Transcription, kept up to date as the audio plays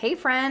Hey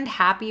friend,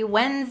 happy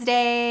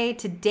Wednesday.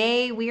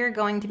 Today we are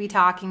going to be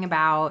talking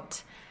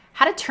about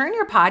how to turn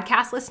your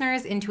podcast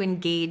listeners into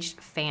engaged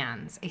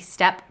fans, a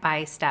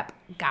step-by-step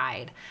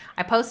guide.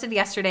 I posted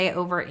yesterday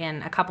over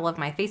in a couple of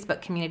my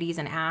Facebook communities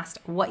and asked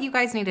what you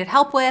guys needed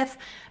help with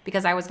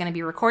because I was going to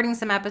be recording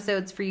some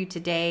episodes for you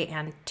today,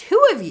 and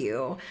two of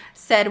you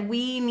said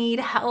we need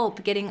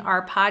help getting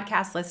our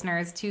podcast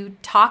listeners to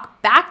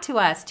talk back to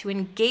us, to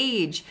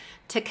engage,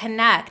 to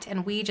connect,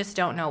 and we just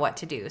don't know what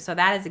to do. So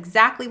that is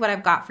exactly what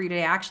I've got for you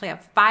today. I actually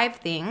have 5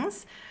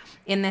 things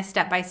in this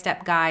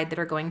step-by-step guide that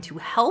are going to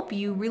help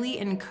you really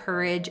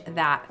encourage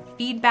that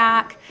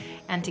feedback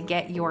and to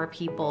get your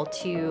people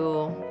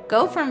to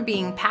go from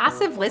being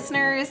passive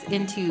listeners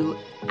into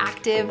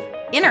active,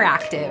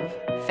 interactive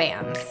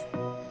fans.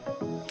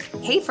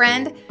 Hey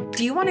friend,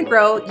 do you want to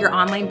grow your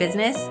online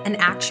business and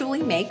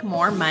actually make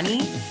more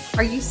money?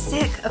 Are you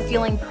sick of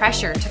feeling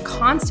pressure to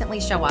constantly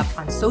show up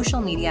on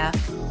social media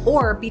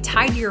or be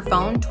tied to your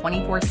phone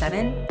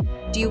 24/7?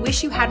 Do you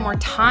wish you had more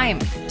time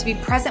to be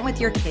present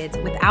with your kids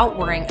without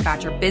worrying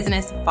about your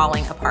business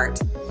falling apart?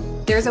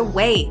 There's a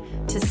way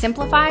to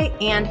simplify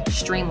and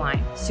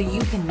streamline so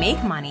you can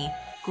make money,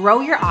 grow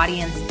your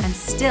audience, and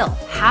still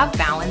have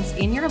balance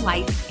in your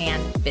life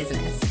and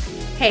business.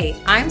 Hey,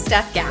 I'm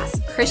Steph Gass,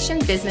 Christian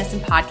business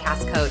and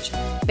podcast coach,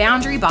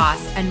 boundary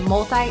boss, and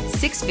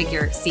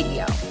multi-6-figure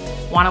CEO.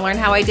 Want to learn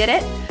how I did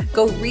it?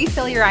 Go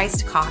refill your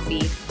iced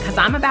coffee because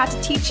I'm about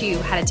to teach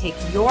you how to take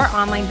your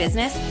online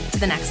business to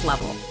the next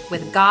level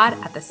with God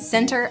at the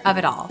center of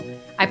it all.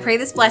 I pray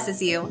this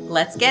blesses you.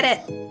 Let's get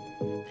it.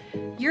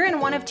 You're in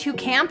one of 2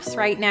 camps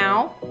right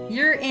now.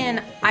 You're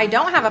in I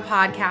don't have a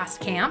podcast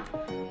camp,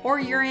 or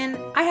you're in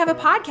I have a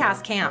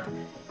podcast camp.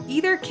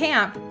 Either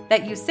camp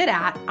that you sit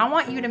at, I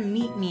want you to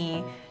meet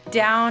me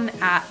down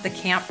at the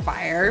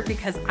campfire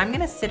because I'm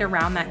going to sit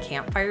around that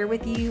campfire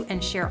with you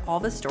and share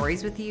all the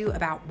stories with you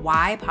about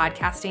why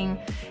podcasting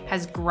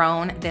has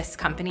grown this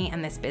company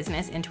and this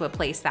business into a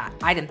place that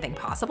I didn't think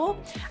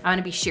possible. I'm going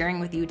to be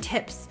sharing with you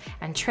tips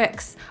and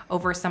tricks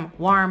over some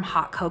warm,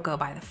 hot cocoa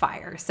by the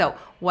fire. So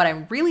what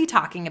I'm really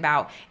talking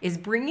about is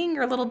bringing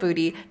your little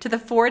booty to the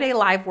 4-day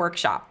live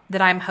workshop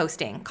that I'm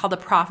hosting called the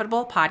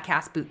Profitable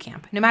Podcast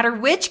Bootcamp. No matter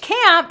which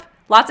camp,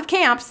 lots of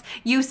camps,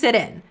 you sit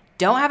in.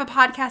 Don't have a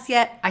podcast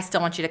yet? I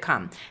still want you to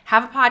come.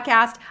 Have a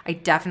podcast? I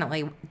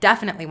definitely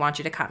want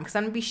you to come because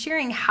I'm going to be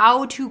sharing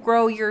how to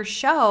grow your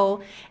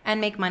show and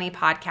make money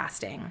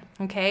podcasting,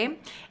 okay?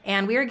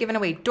 And we are giving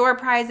away door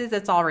prizes.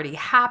 It's already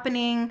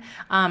happening.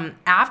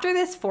 After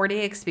this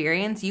 4-day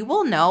experience, you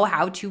will know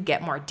how to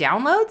get more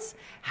downloads,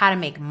 how to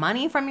make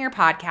money from your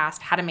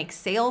podcast, how to make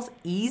sales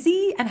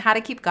easy, and how to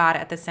keep God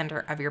at the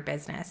center of your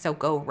business. So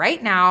go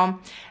right now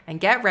and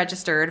get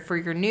registered for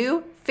your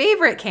new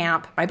favorite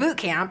camp, my boot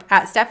camp,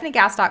 at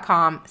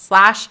stephanigass.com/bootcamp,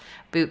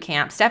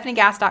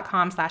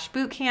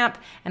 stephanigass.com/bootcamp,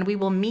 and we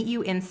will meet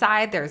you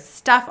inside. There's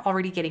stuff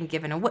already getting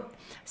given away,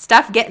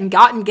 stuff getting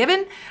gotten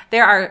given.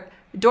 There are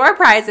door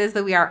prizes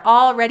that we are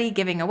already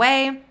giving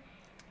away.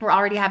 We're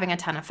already having a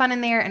ton of fun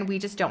in there, and we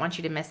just don't want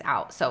you to miss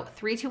out. So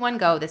 3, 2, 1,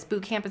 go. This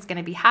boot camp is going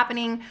to be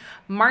happening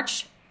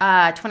March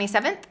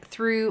 27th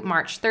through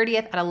March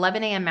 30th at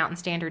 11 a.m. Mountain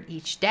Standard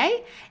each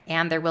day,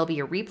 and there will be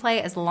a replay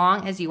as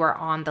long as you are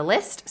on the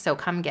list. So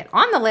come get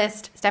on the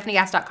list,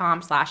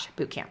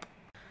 stephanigass.com/bootcamp.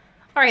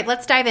 All right,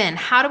 let's dive in.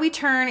 How do we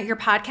turn your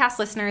podcast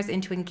listeners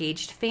into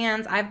engaged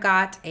fans? I've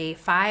got a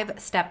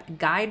 5-step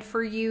guide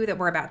for you that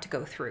we're about to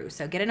go through.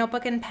 So get a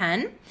notebook and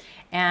pen,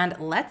 and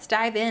let's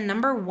dive in.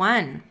 Number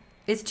 1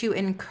 is to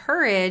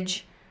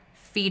encourage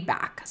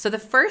feedback. So the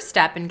first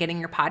step in getting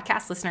your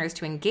podcast listeners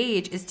to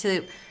engage is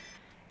to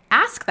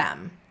ask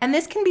them. And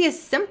this can be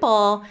as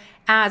simple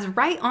as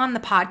right on the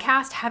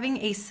podcast, having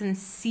a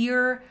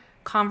sincere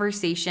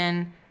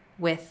conversation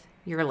with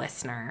your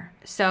listener.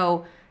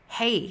 So,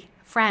 hey,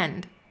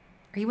 friend,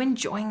 are you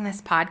enjoying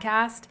this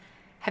podcast?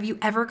 Have you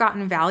ever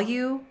gotten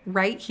value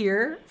right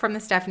here from the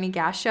Stephanie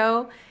Gass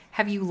Show?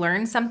 Have you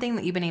learned something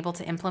that you've been able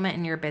to implement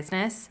in your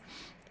business?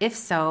 If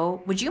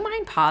so, would you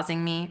mind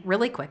pausing me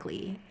really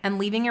quickly and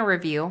leaving a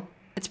review?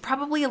 It's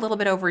probably a little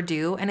bit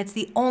overdue, and it's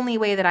the only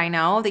way that I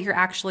know that you're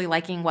actually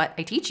liking what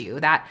I teach you,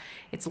 that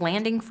it's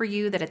landing for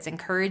you, that it's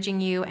encouraging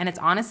you, and it's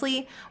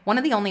honestly one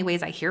of the only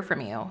ways I hear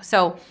from you.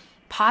 So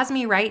pause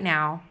me right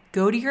now,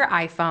 go to your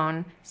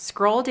iPhone,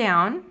 scroll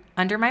down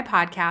under my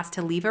podcast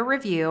to leave a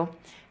review,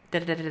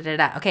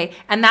 okay?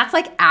 And that's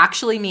like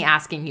actually me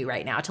asking you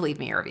right now to leave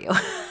me a review.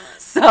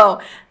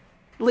 So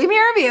leave me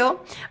a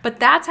review, but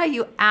that's how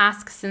you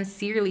ask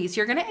sincerely. So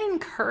you're going to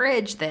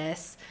encourage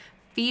this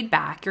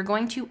feedback. You're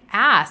going to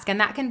ask,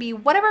 and that can be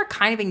whatever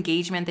kind of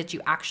engagement that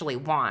you actually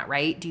want,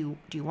 right? Do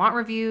you want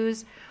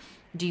reviews?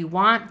 Do you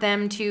want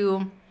them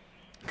to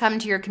come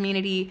to your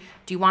community?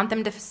 Do you want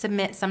them to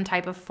submit some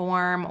type of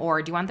form,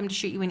 or do you want them to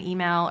shoot you an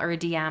email or a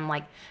DM?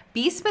 Like,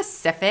 be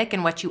specific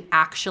in what you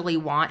actually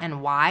want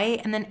and why,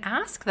 and then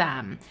ask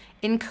them.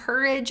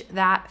 Encourage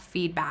that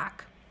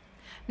feedback.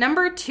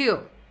 Number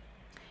 2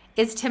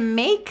 is to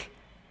make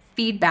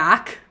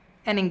feedback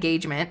and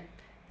engagement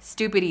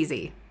stupid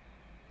easy.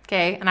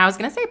 Okay. And I was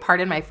going to say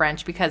pardon my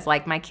French because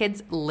like my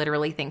kids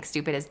literally think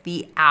stupid is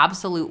the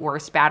absolute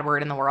worst bad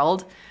word in the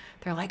world.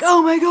 They're like,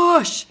 oh my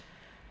gosh,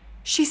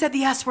 she said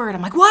the S word.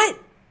 I'm like, what?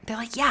 They're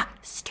like, yeah,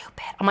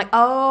 stupid. I'm like,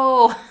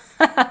 oh.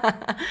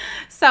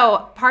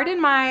 So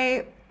pardon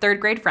my third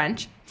grade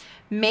French.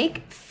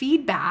 Make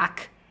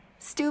feedback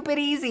stupid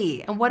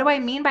easy. And what do I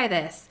mean by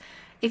this?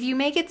 If you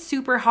make it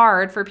super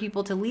hard for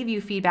people to leave you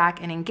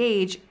feedback and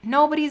engage,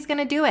 nobody's going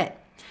to do it.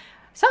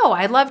 So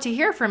I'd love to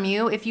hear from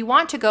you. If you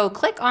want to go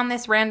click on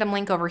this random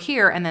link over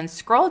here and then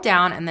scroll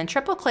down and then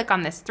triple click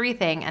on this 3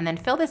 thing and then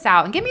fill this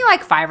out and give me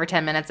like 5 or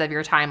 10 minutes of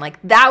your time. Like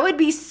that would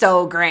be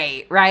so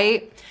great,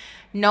 right?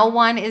 No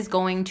one is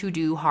going to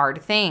do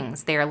hard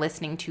things. They are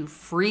listening to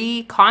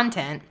free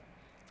content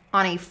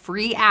on a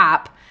free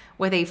app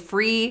with a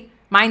free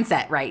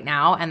mindset right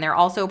now. And they're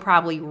also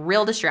probably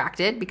real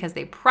distracted because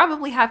they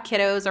probably have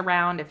kiddos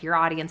around. If your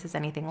audience is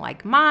anything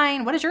like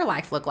mine, what does your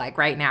life look like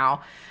right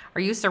now? Are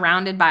you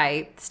surrounded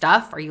by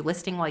stuff? Are you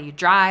listening while you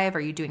drive?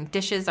 Are you doing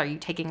dishes? Are you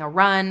taking a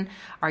run?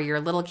 Are your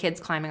little kids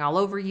climbing all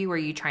over you? Are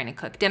you trying to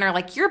cook dinner?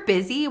 Like you're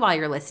busy while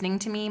you're listening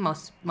to me,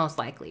 most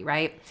likely,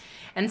 right?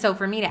 And so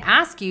for me to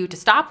ask you to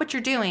stop what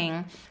you're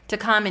doing, to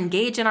come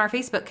engage in our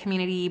Facebook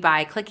community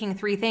by clicking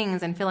 3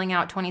 things and filling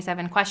out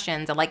 27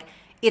 questions, like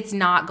it's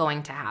not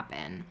going to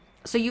happen.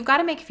 So you've got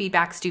to make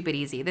feedback stupid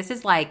easy. This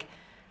is like,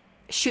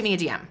 shoot me a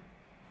DM.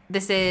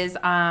 This is,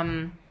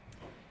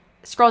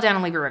 scroll down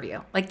and leave a review.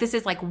 Like this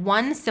is like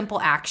one simple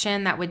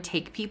action that would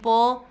take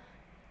people,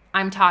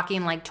 I'm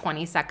talking like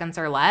 20 seconds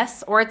or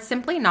less, or it's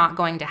simply not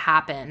going to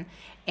happen.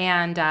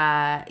 And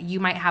you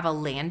might have a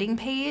landing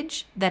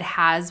page that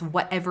has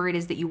whatever it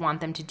is that you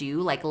want them to do,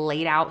 like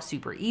laid out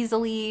super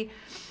easily.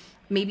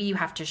 Maybe you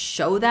have to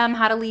show them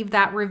how to leave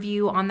that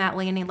review on that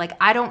landing. Like,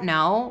 I don't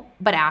know,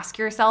 but ask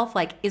yourself,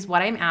 like, is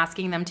what I'm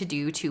asking them to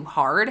do too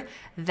hard?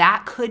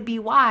 That could be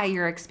why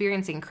you're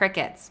experiencing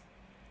crickets.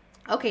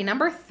 Okay,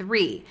 number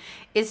 3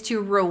 is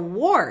to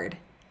reward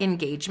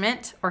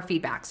engagement or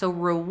feedback. So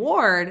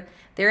reward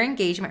their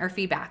engagement or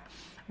feedback.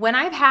 When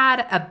I've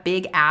had a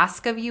big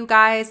ask of you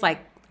guys, like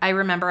I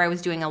remember I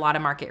was doing a lot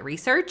of market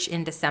research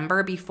in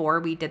December before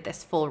we did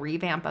this full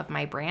revamp of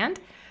my brand.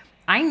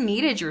 I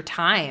needed your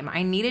time.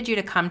 I needed you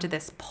to come to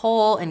this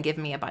poll and give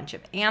me a bunch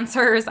of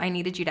answers. I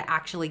needed you to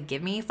actually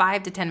give me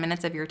 5 to 10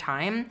 minutes of your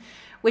time,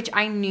 which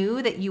I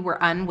knew that you were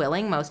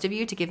unwilling, most of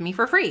you, to give me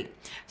for free.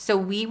 So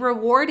we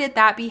rewarded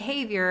that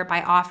behavior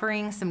by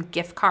offering some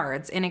gift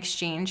cards in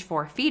exchange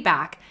for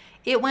feedback.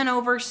 It went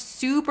over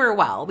super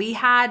well. We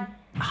had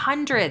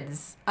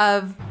hundreds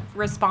of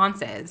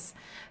responses.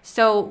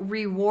 So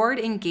reward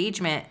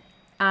engagement.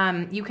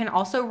 You can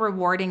also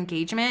reward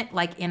engagement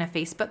like in a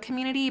Facebook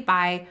community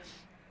by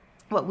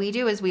what we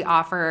do is we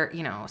offer,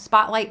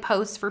 spotlight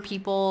posts for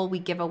people. We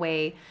give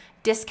away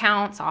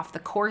discounts off the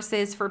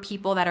courses for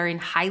people that are in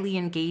highly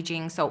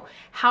engaging. So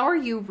how are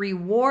you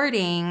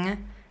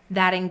rewarding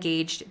that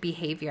engaged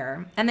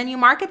behavior? And then you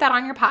market that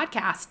on your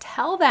podcast.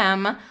 Tell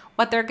them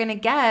what they're going to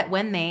get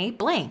when they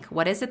blank.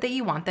 What is it that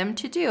you want them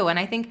to do? And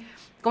I think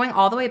going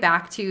all the way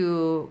back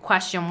to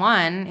question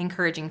 1,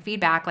 encouraging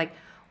feedback, like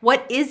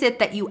what is it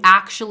that you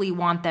actually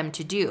want them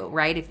to do,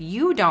 right? If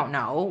you don't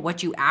know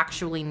what you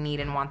actually need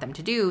and want them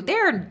to do,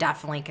 they're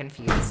definitely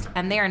confused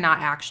and they are not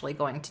actually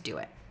going to do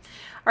it.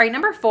 All right,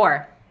 number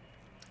 4,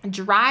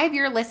 drive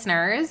your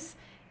listeners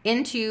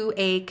into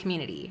a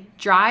community.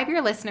 Drive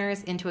your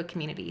listeners into a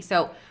community.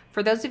 So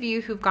for those of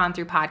you who've gone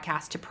through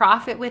Podcast to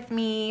Profit with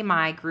me,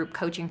 my group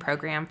coaching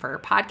program for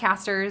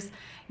podcasters,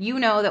 you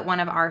know that one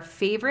of our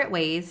favorite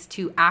ways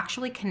to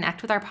actually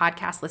connect with our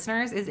podcast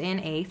listeners is in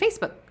a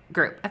Facebook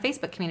group, a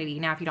Facebook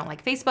community. Now, if you don't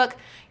like Facebook,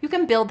 you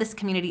can build this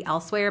community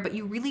elsewhere, but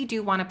you really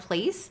do want a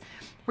place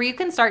where you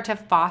can start to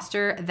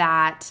foster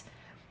that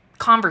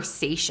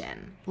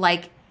conversation.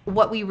 Like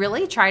what we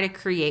really try to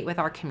create with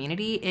our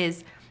community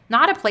is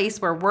not a place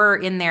where we're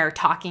in there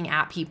talking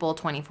at people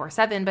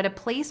 24/7, but a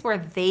place where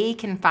they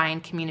can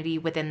find community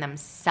within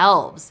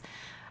themselves.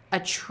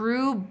 A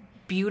true,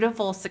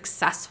 beautiful,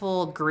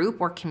 successful group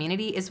or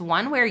community is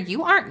one where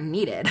you aren't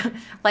needed.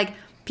 Like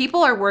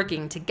people are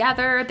working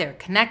together, they're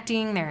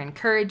connecting, they're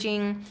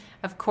encouraging.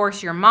 Of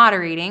course, you're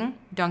moderating,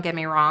 don't get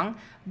me wrong,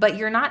 but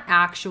you're not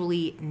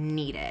actually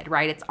needed,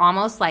 right? It's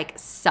almost like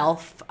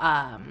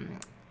self-run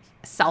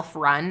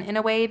in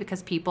a way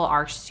because people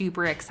are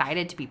super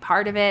excited to be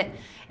part of it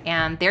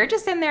and they're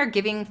just in there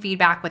giving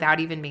feedback without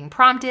even being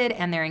prompted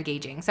and they're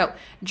engaging. So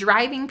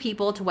driving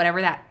people to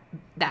whatever that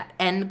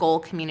end goal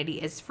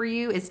community is for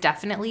you is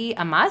definitely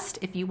a must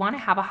if you want to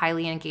have a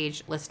highly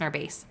engaged listener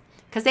base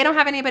because they don't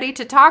have anybody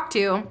to talk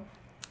to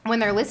when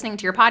they're listening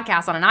to your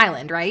podcast on an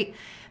island, right?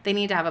 They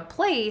need to have a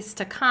place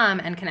to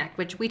come and connect,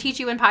 which we teach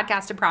you in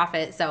Podcast to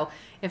Profit. So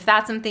if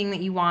that's something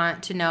that you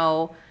want to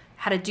know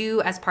how to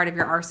do as part of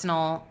your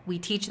arsenal, we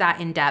teach that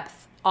in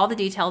depth. All the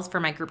details for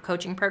my group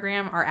coaching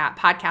program are at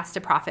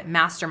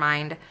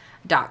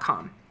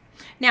podcasttoprofitmastermind.com.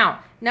 Now,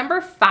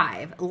 number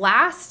 5,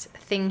 last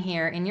thing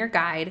here in your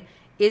guide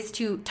is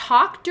to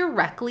talk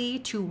directly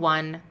to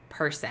one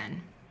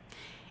person.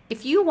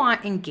 If you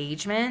want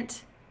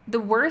engagement, the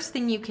worst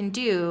thing you can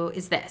do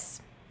is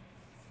this.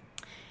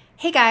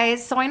 Hey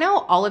guys, so I know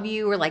all of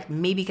you are like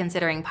maybe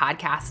considering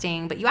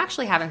podcasting, but you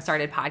actually haven't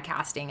started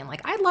podcasting. And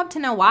like, I'd love to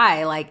know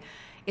why. Like,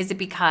 is it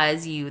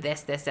because you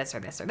this, or this,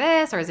 or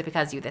this? Or is it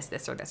because you this,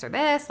 or this, or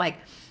this? Like,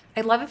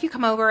 I'd love if you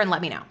come over and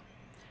let me know.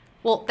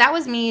 Well, that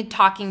was me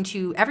talking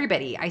to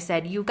everybody. I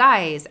said, you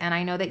guys, and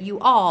I know that you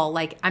all,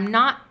 like, I'm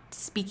not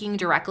speaking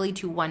directly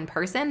to one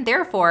person.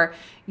 Therefore,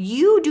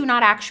 you do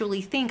not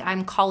actually think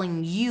I'm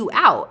calling you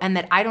out and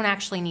that I don't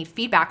actually need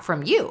feedback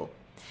from you.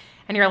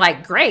 And you're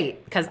like,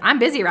 great, because I'm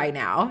busy right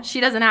now. She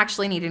doesn't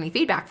actually need any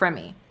feedback from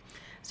me.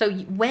 So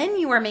when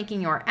you are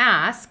making your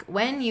ask,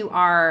 when you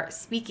are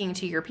speaking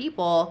to your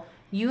people,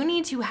 you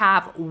need to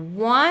have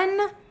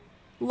one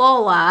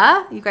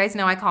Lola. You guys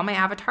know I call my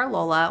avatar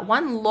Lola.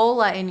 One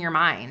Lola in your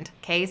mind.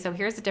 Okay, so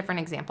here's a different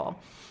example.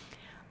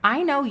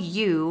 I know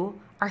you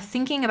are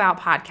thinking about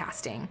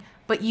podcasting,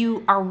 but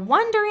you are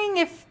wondering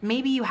if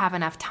maybe you have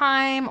enough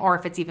time or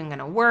if it's even going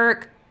to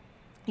work.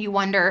 You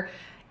wonder,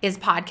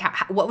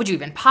 what would you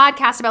even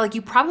podcast about? Like,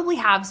 you probably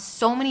have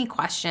so many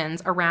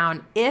questions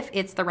around if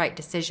it's the right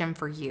decision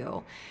for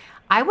you.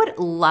 I would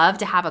love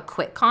to have a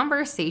quick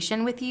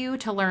conversation with you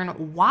to learn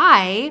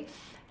why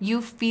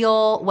you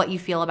feel what you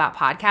feel about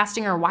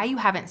podcasting or why you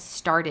haven't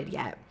started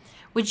yet.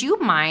 Would you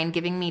mind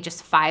giving me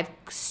just 5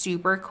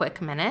 super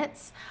quick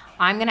minutes?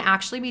 I'm going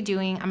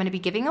to be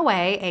giving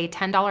away a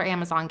 $10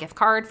 Amazon gift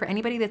card for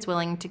anybody that's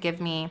willing to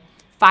give me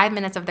 5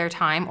 minutes of their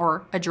time,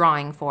 or a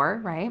drawing for,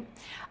 right?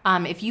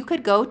 If you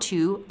could go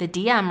to the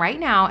DM right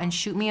now and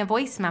shoot me a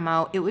voice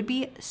memo, it would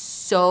be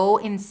so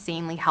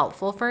insanely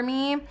helpful for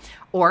me,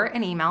 or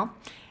an email.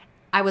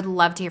 I would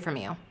love to hear from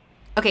you.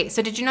 Okay,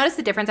 so did you notice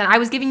the difference? And I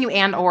was giving you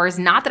and/ors,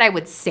 not that I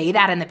would say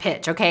that in the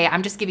pitch, okay?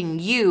 I'm just giving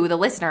you, the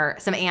listener,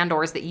 some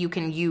and/ors that you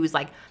can use.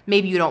 Like,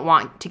 maybe you don't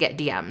want to get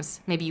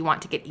DMs. Maybe you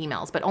want to get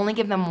emails, but only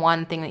give them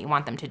one thing that you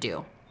want them to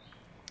do.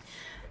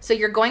 So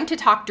you're going to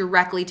talk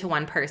directly to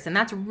one person.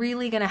 That's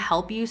really going to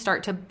help you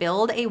start to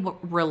build a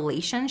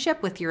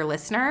relationship with your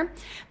listener.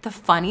 The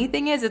funny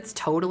thing is, it's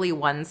totally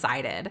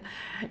one-sided.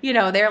 You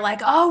know, they're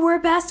like, oh, we're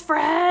best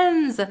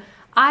friends.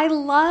 I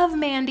love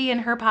Mandy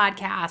and her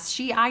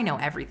podcast. I know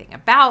everything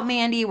about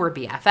Mandy. We're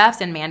BFFs,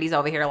 and Mandy's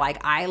over here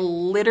like, I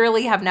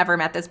literally have never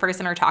met this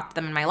person or talked to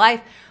them in my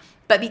life.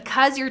 But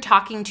because you're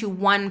talking to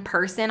one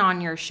person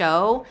on your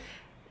show,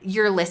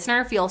 your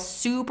listener feels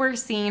super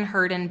seen,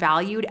 heard, and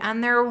valued,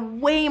 and they're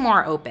way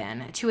more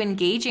open to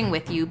engaging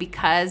with you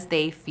because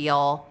they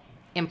feel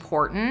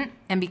important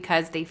and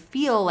because they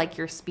feel like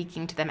you're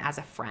speaking to them as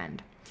a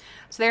friend.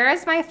 So there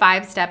is my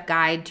 5-step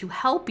guide to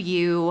help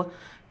you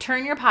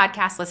turn your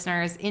podcast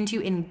listeners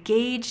into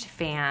engaged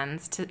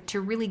fans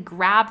to really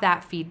grab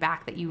that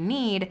feedback that you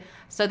need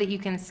so that you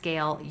can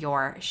scale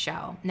your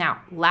show.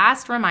 Now,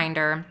 last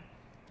reminder,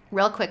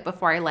 real quick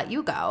before I let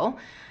you go,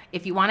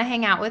 if you want to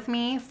hang out with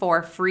me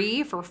for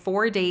free for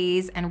 4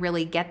 days and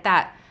really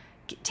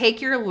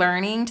take your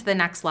learning to the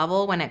next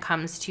level when it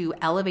comes to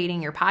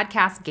elevating your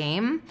podcast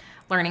game,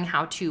 learning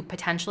how to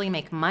potentially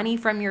make money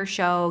from your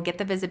show, get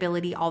the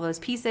visibility, all those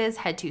pieces,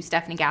 head to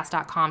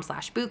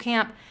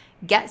stephanigass.com/bootcamp,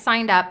 get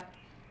signed up,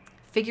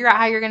 figure out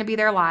how you're going to be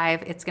there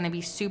live. It's going to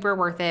be super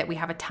worth it. We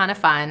have a ton of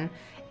fun.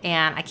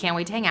 And I can't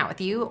wait to hang out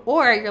with you.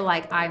 Or you're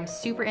like, I'm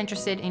super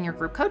interested in your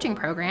group coaching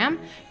program.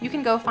 You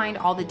can go find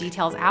all the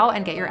details out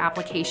and get your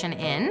application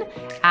in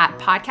at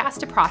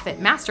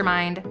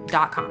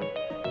podcasttoprofitmastermind.com.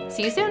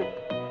 See you soon.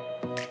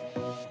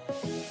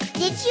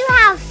 Did you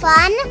have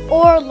fun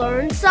or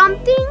learn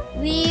something?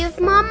 Leave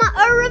Mama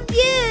a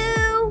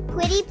review.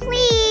 Pretty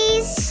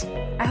please.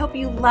 I hope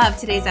you loved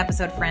today's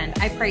episode, friend.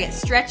 I pray it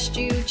stretched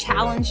you,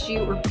 challenged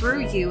you, or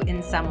grew you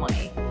in some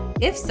way.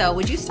 If so,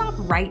 would you stop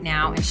right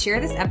now and share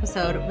this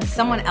episode with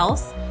someone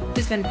else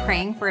who's been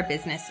praying for a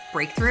business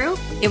breakthrough?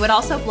 It would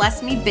also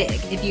bless me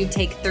big if you'd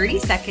take 30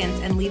 seconds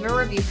and leave a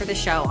review for the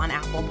show on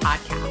Apple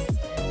Podcasts.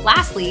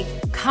 Lastly,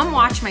 come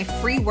watch my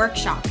free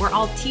workshop where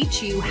I'll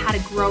teach you how to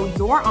grow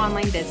your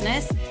online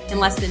business in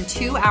less than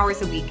 2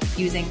 hours a week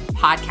using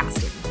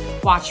podcasting.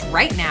 Watch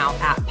right now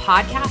at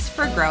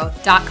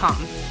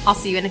podcastforgrowth.com. I'll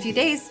see you in a few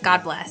days.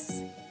 God bless.